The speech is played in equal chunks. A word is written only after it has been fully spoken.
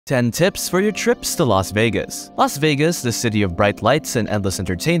10 tips for your trips to Las Vegas. Las Vegas, the city of bright lights and endless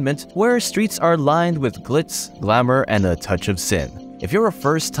entertainment, where streets are lined with glitz, glamour, and a touch of sin. If you're a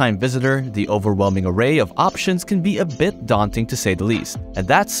first-time visitor, the overwhelming array of options can be a bit daunting to say the least, and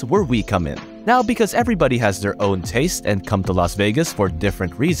that's where we come in. Now, because everybody has their own taste and come to Las Vegas for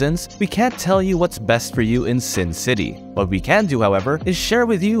different reasons, we can't tell you what's best for you in Sin City. What we can do, however, is share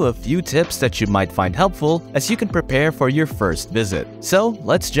with you a few tips that you might find helpful as you can prepare for your first visit. So,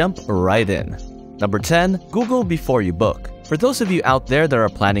 let's jump right in. Number 10. Google before you book. For those of you out there that are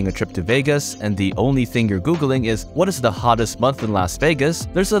planning a trip to Vegas and the only thing you're Googling is what is the hottest month in Las Vegas,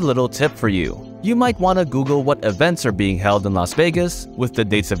 there's a little tip for you. You might want to Google what events are being held in Las Vegas with the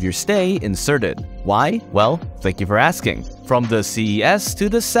dates of your stay inserted. Why? Well, thank you for asking. From the CES to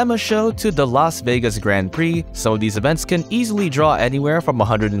the SEMA show to the Las Vegas Grand Prix, some of these events can easily draw anywhere from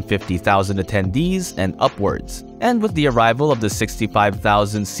 150,000 attendees and upwards. And with the arrival of the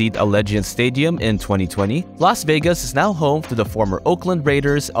 65,000-seat Allegiant Stadium in 2020, Las Vegas is now home to the former Oakland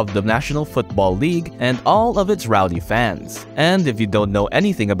Raiders of the National Football League and all of its rowdy fans. And if you don't know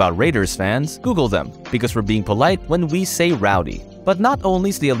anything about Raiders fans, Google them, because we're being polite when we say rowdy. But not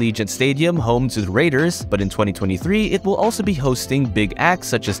only is the Allegiant Stadium home to the Raiders, but in 2023, it will also be hosting big acts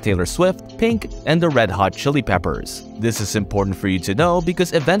such as Taylor Swift, Pink, and the Red Hot Chili Peppers. This is important for you to know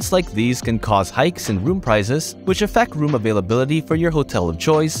because events like these can cause hikes in room prices, which affect room availability for your hotel of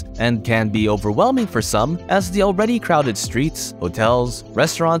choice, and can be overwhelming for some as the already crowded streets, hotels,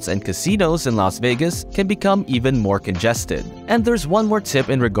 restaurants, and casinos in Las Vegas can become even more congested. And there's one more tip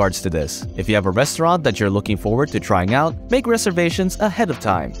in regards to this. If you have a restaurant that you're looking forward to trying out, make reservations ahead of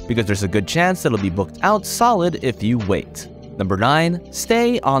time, because there's a good chance that it'll be booked out solid if you wait. Number 9.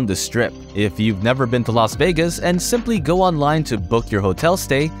 Stay on the Strip. If you've never been to Las Vegas and simply go online to book your hotel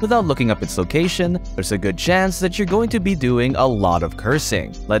stay without looking up its location, there's a good chance that you're going to be doing a lot of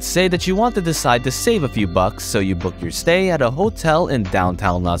cursing. Let's say that you want to decide to save a few bucks, so you book your stay at a hotel in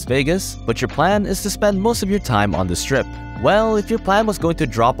downtown Las Vegas, but your plan is to spend most of your time on the Strip. Well, if your plan was going to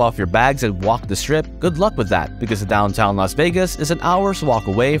drop off your bags and walk the Strip, good luck with that, because downtown Las Vegas is an hour's walk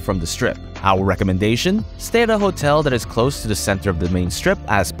away from the Strip. Our recommendation? Stay at a hotel that is close to the center of the main Strip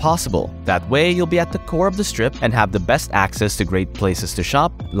as possible. That way, you'll be at the core of the Strip and have the best access to great places to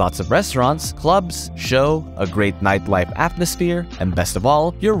shop, lots of restaurants, clubs, show, a great nightlife atmosphere, and best of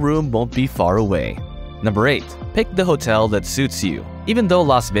all, your room won't be far away. Number 8. Pick the hotel that suits you. Even though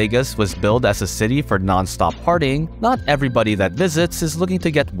Las Vegas was built as a city for non-stop partying, not everybody that visits is looking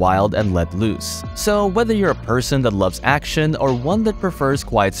to get wild and let loose. So whether you're a person that loves action or one that prefers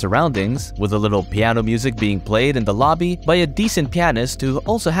quiet surroundings, with a little piano music being played in the lobby by a decent pianist who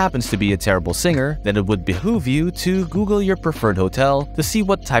also happens to be a terrible singer, then it would behoove you to Google your preferred hotel to see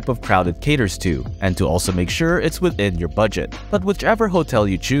what type of crowd it caters to, and to also make sure it's within your budget. But whichever hotel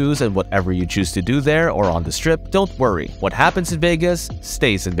you choose and whatever you choose to do there or on the Strip, don't worry. What happens in Vegas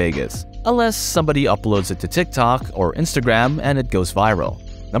stays in Vegas, unless somebody uploads it to TikTok or Instagram and it goes viral.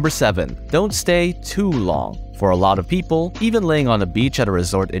 Number 7. Don't stay too long. For a lot of people, even laying on a beach at a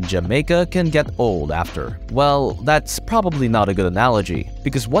resort in Jamaica can get old after. Well, that's probably not a good analogy,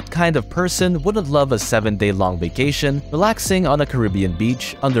 because what kind of person wouldn't love a 7-day-long vacation, relaxing on a Caribbean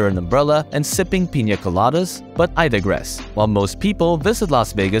beach under an umbrella and sipping piña coladas? But I digress. While most people visit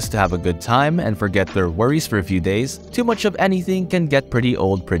Las Vegas to have a good time and forget their worries for a few days, too much of anything can get pretty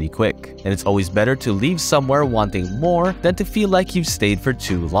old pretty quick. And it's always better to leave somewhere wanting more than to feel like you've stayed for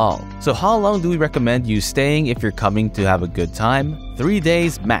too long. So how long do we recommend you staying if you're coming to have a good time? 3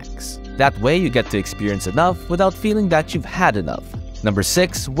 days max. That way you get to experience enough without feeling that you've had enough. Number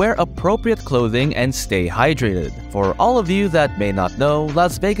 6. Wear appropriate clothing and stay hydrated. For all of you that may not know,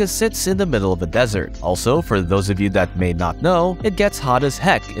 Las Vegas sits in the middle of a desert. Also, for those of you that may not know, it gets hot as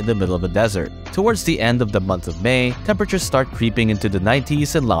heck in the middle of a desert. Towards the end of the month of May, temperatures start creeping into the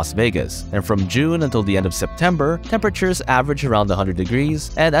 90s in Las Vegas, and from June until the end of September, temperatures average around 100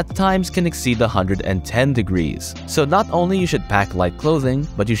 degrees and at times can exceed 110 degrees. So not only you should pack light clothing,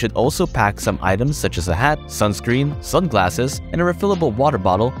 but you should also pack some items such as a hat, sunscreen, sunglasses, and a refillable water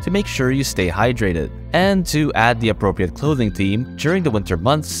bottle to make sure you stay hydrated. And to add the appropriate clothing theme, during the winter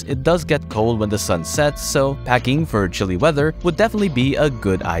months, it does get cold when the sun sets, so packing for chilly weather would definitely be a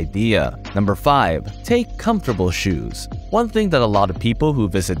good idea. Number 5. Take comfortable shoes. One thing that a lot of people who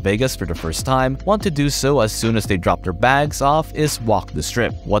visit Vegas for the first time want to do so as soon as they drop their bags off is walk the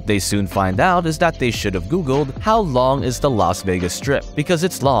Strip. What they soon find out is that they should have Googled how long is the Las Vegas Strip, because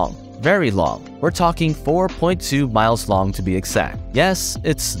it's long. Very long. We're talking 4.2 miles long to be exact. Yes,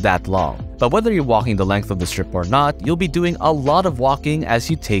 it's that long. But whether you're walking the length of the Strip or not, you'll be doing a lot of walking as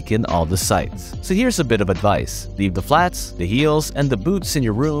you take in all the sights. So here's a bit of advice. Leave the flats, the heels, and the boots in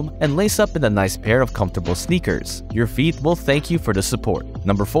your room and lace up in a nice pair of comfortable sneakers. Your feet will thank you for the support.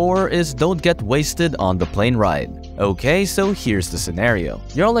 Number 4 is don't get wasted on the plane ride. Okay, so here's the scenario.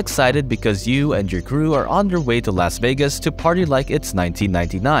 You're all excited because you and your crew are on your way to Las Vegas to party like it's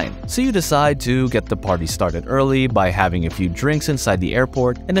 1999. So you decide to get the party started early by having a few drinks inside the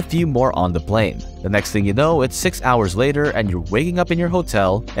airport and a few more on the plane. The next thing you know, it's 6 hours later and you're waking up in your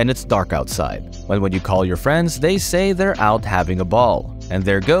hotel and it's dark outside. When you call your friends, they say they're out having a ball. And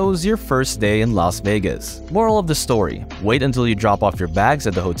there goes your first day in Las Vegas. Moral of the story, wait until you drop off your bags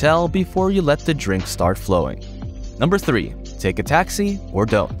at the hotel before you let the drink start flowing. Number 3. Take a taxi or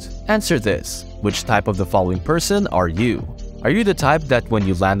don't. Answer this. Which type of the following person are you? Are you the type that when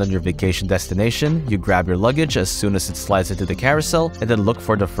you land on your vacation destination, you grab your luggage as soon as it slides into the carousel and then look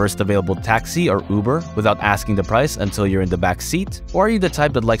for the first available taxi or Uber without asking the price until you're in the back seat? Or are you the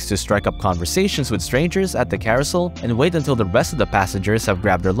type that likes to strike up conversations with strangers at the carousel and wait until the rest of the passengers have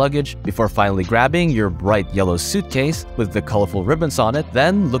grabbed their luggage before finally grabbing your bright yellow suitcase with the colorful ribbons on it,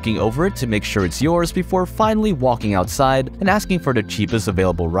 then looking over it to make sure it's yours before finally walking outside and asking for the cheapest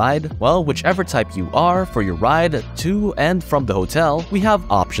available ride? Well, whichever type you are, for your ride to and from the hotel, we have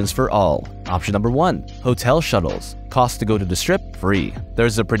options for all. Option number 1. Hotel shuttles. Cost to go to the Strip, free.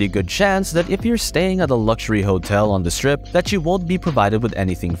 There's a pretty good chance that if you're staying at a luxury hotel on the Strip, that you won't be provided with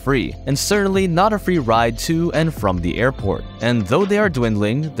anything free, and certainly not a free ride to and from the airport. And though they are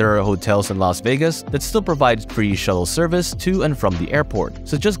dwindling, there are hotels in Las Vegas that still provide free shuttle service to and from the airport.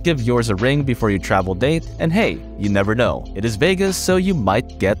 So just give yours a ring before your travel date, and hey, you never know. It is Vegas, so you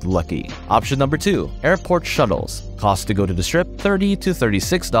might get lucky. Option number 2. Airport shuttles. Cost to go to the Strip, $30 to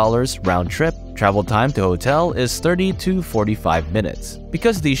 $36 round trip. Travel time to hotel is 30 to 45 minutes.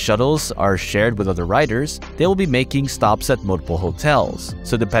 Because these shuttles are shared with other riders, they will be making stops at multiple hotels.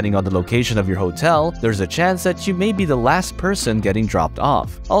 So depending on the location of your hotel, there's a chance that you may be the last person getting dropped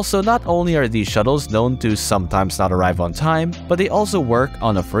off. Also, not only are these shuttles known to sometimes not arrive on time, but they also work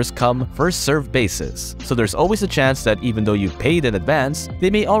on a first-come, first-served basis. So there's always a chance that even though you paid in advance, they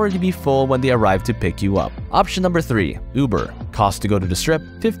may already be full when they arrive to pick you up. Option number 3. Uber. Cost to go to the Strip,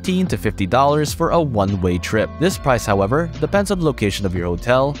 $15 to $50 for a one-way trip. This price, however, depends on the location of your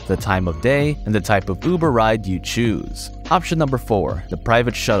hotel, the time of day, and the type of Uber ride you choose. Option number 4. The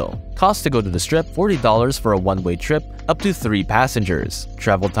private shuttle. Cost to go to the Strip, $40 for a one-way trip, up to 3 passengers.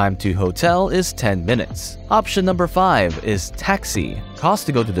 Travel time to hotel is 10 minutes. Option number 5 is taxi. Cost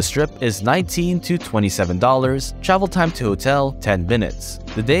to go to the Strip is $19 to $27. Travel time to hotel, 10 minutes.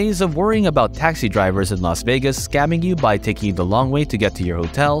 The days of worrying about taxi drivers in Las Vegas scamming you by taking you the long way to get to your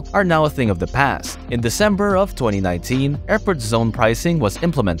hotel are now a thing of the past. In December of 2019, airport zone pricing was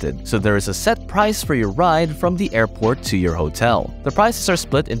implemented, so there is a set price for your ride from the airport to your hotel. The prices are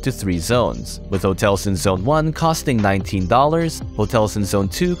split into 3 zones, with hotels in Zone 1 costing $19, hotels in Zone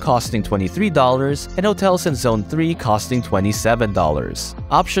 2 costing $23, and hotels in Zone 3 costing $27.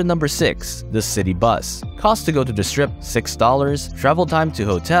 Option number 6. The city bus. Cost to go to the Strip, $6. Travel time to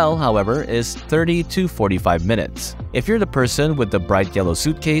hotel, however, is 30 to 45 minutes. If you're the person with the bright yellow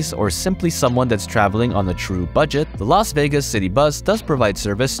suitcase or simply someone that's traveling on a true budget, the Las Vegas City Bus does provide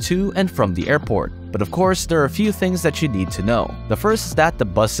service to and from the airport. But of course, there are a few things that you need to know. The first is that the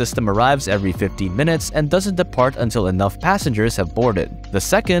bus system arrives every 15 minutes and doesn't depart until enough passengers have boarded. The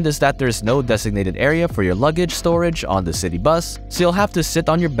second is that there's no designated area for your luggage storage on the city bus, so you'll have to sit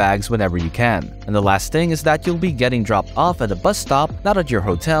on your bags whenever you can. And the last thing is that you'll be getting dropped off at a bus stop, not at your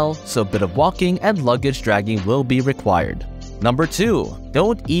hotel, so a bit of walking and luggage dragging will be required. Number 2.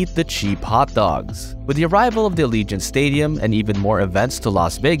 Don't eat the cheap hot dogs. With the arrival of the Allegiant Stadium and even more events to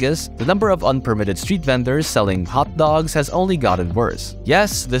Las Vegas, the number of unpermitted street vendors selling hot dogs has only gotten worse.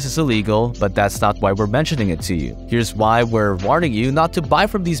 Yes, this is illegal, but that's not why we're mentioning it to you. Here's why we're warning you not to buy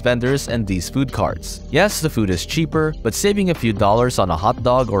from these vendors and these food carts. Yes, the food is cheaper, but saving a few dollars on a hot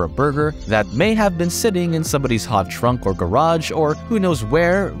dog or a burger that may have been sitting in somebody's hot trunk or garage or who knows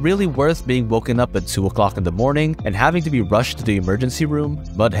where, really worth being woken up at 2 o'clock in the morning and having to be rushed to the emergency room?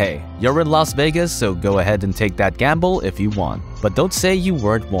 But hey, you're in Las Vegas, so go ahead and take that gamble if you want. But don't say you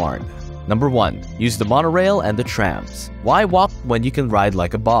weren't warned. Number 1. Use the monorail and the trams. Why walk when you can ride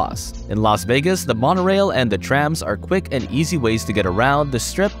like a boss? In Las Vegas, the monorail and the trams are quick and easy ways to get around the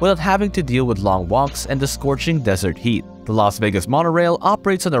Strip without having to deal with long walks and the scorching desert heat. The Las Vegas monorail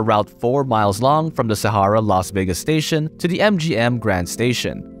operates on a route 4 miles long from the Sahara Las Vegas station to the MGM Grand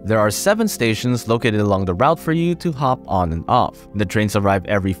Station. There are 7 stations located along the route for you to hop on and off. The trains arrive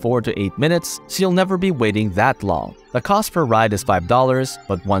every 4 to 8 minutes, so you'll never be waiting that long. The cost per ride is $5,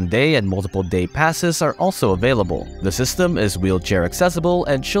 but one-day and multiple-day passes are also available. The system is wheelchair accessible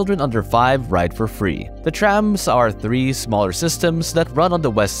and children under 5 ride for free. The trams are 3 smaller systems that run on the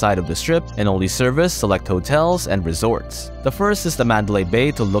west side of the strip and only service select hotels and resorts. The first is the Mandalay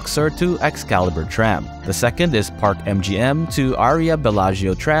Bay to Luxor to Excalibur tram. The second is Park MGM to Aria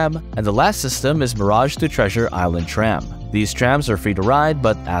Bellagio tram, and the last system is Mirage to Treasure Island tram. These trams are free to ride,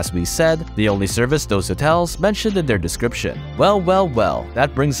 but as we said, they only service those hotels mentioned in their description. Well,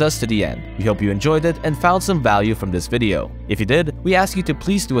 that brings us to the end. We hope you enjoyed it and found some value from this video. If you did, we ask you to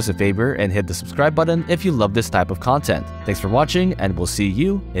please do us a favor and hit the subscribe button if you love this type of content. Thanks for watching, and we'll see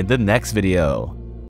you in the next video.